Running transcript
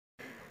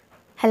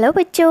Hello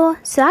बच्चों,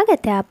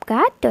 स्वागत है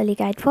आपका trolley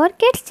guide for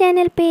kids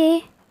channel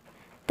पे।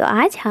 तो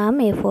आज हम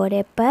A for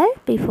Apple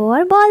B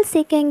for ball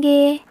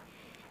सीखेंगे।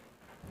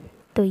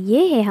 तो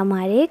ये है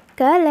हमारे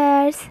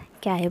कलर्स।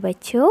 क्या है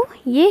बच्चों?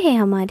 ये है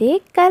हमारे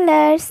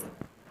कलर्स।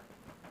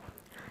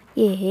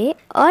 ये है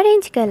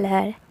ऑरेंज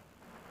कलर।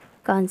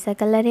 कौन सा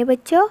कलर है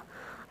बच्चों?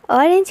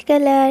 Orange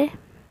colour.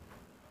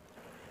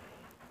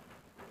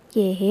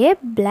 ये है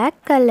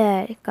ब्लैक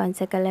कलर। कौन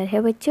सा कलर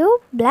है बच्चों?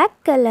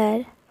 Black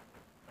colour.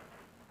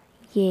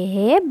 ये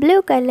है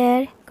ब्लू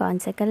कलर। कौन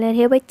सा कलर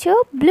है बच्चों?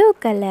 Blue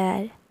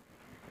colour.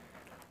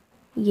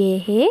 ये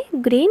है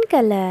ग्रीन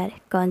कलर।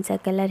 कौन सा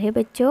कलर है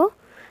बच्चों?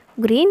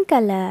 Green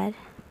colour.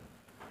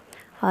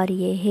 और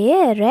ये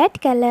है रेड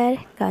कलर।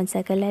 कौन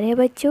सा कलर है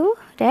बच्चों?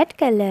 Red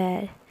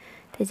colour.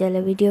 तो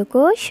चलो वीडियो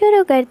को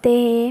शुरू करते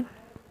हैं।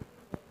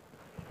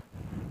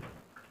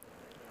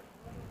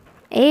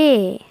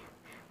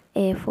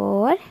 A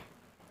for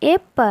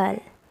Apple.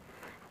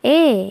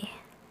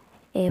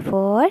 A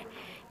for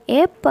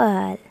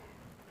Apple.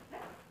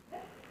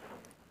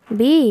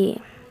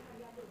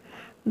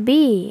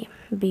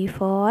 B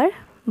for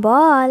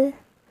ball.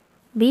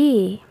 B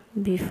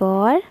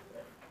for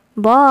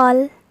ball.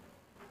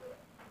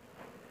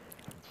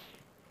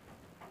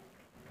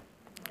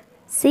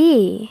 C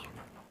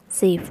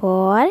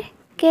for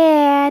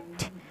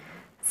cat.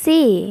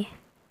 C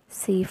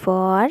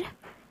for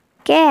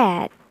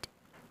cat.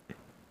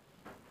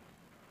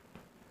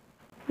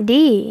 D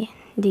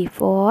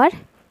for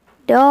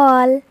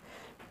doll.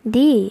 D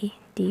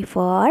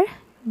for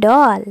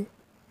doll.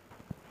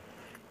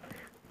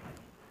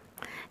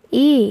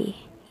 E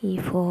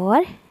for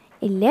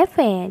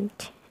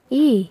elephant.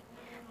 E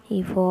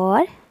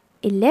for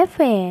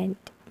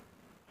elephant.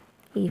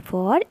 E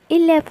for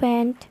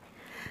elephant.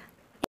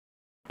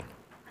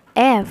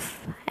 F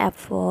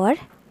for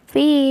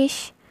fish.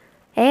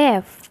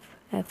 F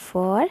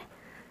for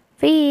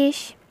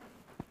fish.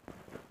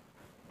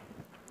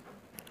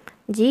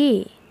 G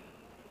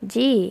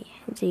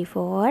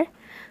for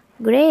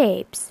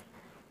grapes.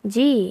 G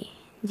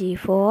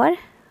for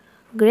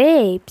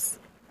grapes.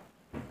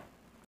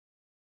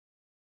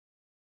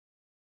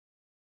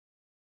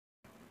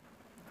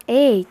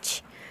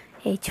 H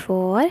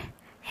for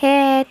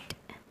hat.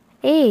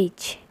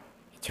 H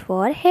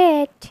for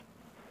hat.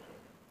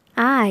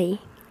 I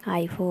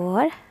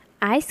for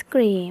ice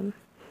cream.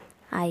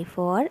 I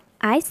for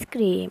ice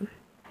cream.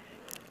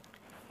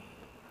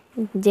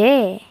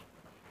 J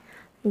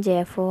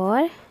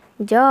for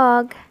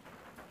jog.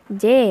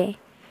 J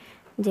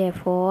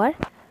for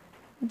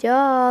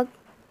jog.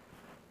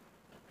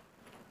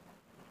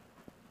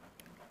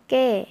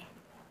 K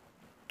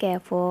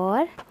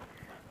for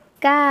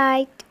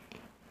kite.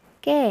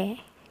 K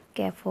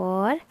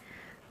for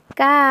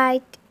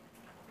kite.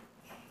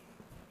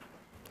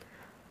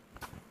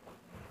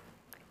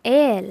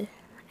 L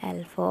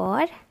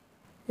for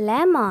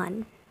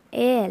lemon.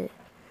 L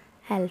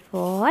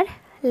for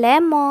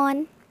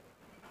lemon.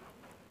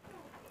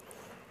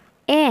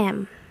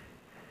 M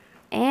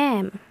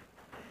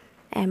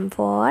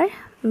for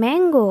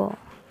mango.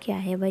 क्या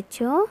है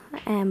बच्चों?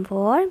 M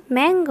for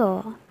mango.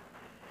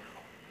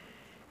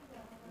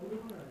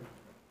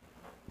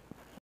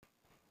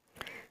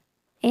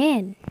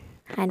 N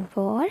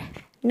for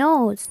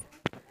nose.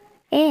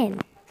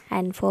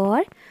 N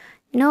for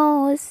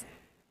nose.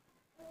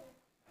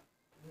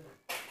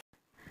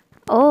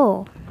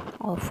 O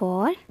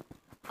for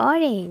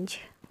orange.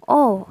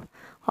 O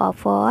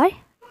for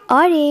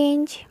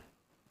orange.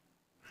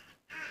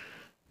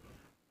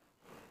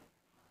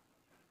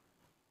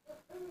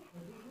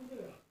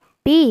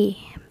 P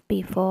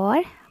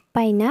for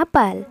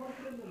pineapple.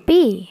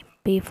 P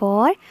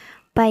for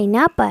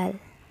pineapple.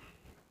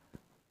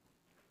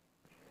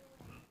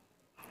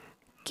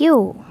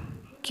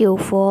 Q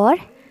for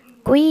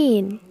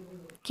queen.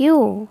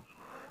 Q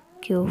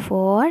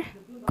for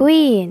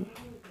queen.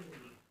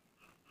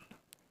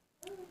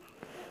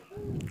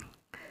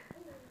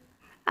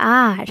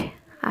 R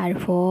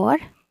for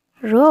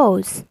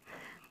rose.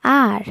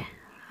 R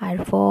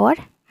for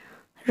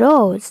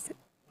rose.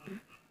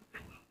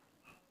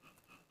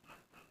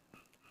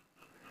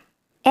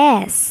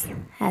 S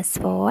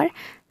for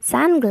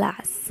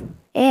sunglass.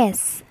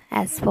 S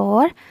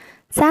for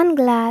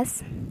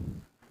sunglass.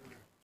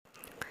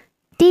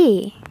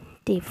 T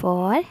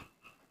for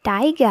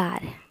tiger.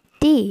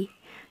 T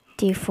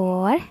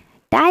for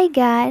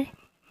tiger.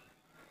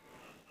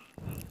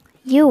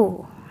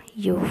 U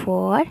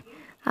for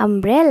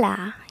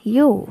umbrella.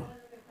 U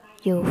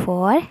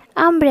for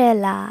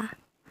umbrella.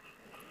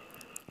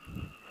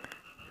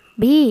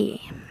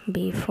 B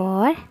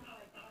for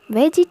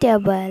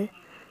vegetable.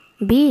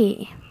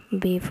 B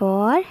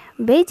for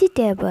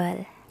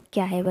vegetable.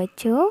 क्या है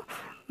बच्चों?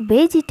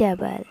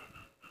 vegetable.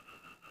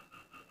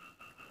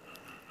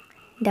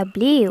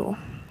 W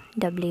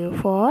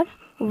for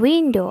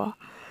window.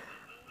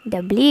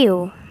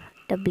 W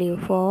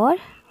for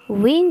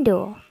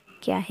window.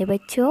 क्या है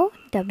बच्चों?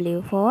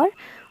 W for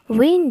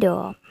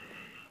window.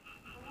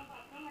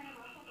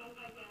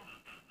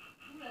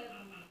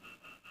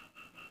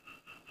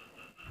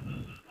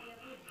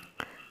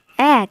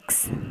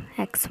 X.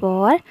 X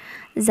for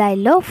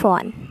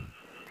xylophone.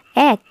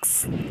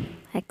 X.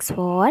 X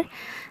for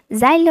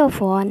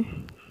xylophone.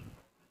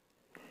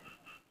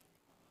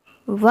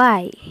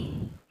 Y.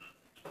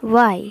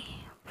 Y.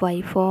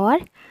 Y for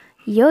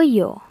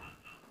yo-yo.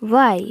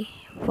 Y.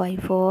 Y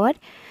for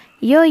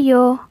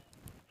yo-yo.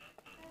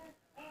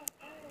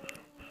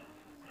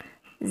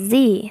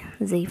 Z.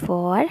 Z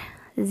for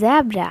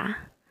zebra.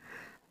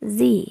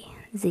 Z.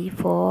 Z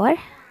for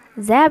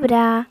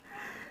zebra.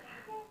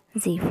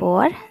 Z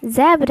for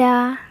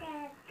zebra.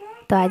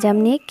 तो आज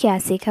हमने क्या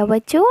सीखा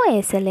बच्चों?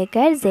 ए से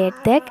लेकर Z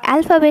तक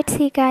alphabet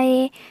सीखा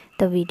है।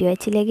 तो वीडियो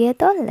अच्छी लगी है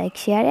तो लाइक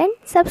शेयर एंड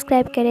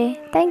सब्सक्राइब करें।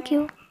 Thank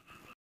you.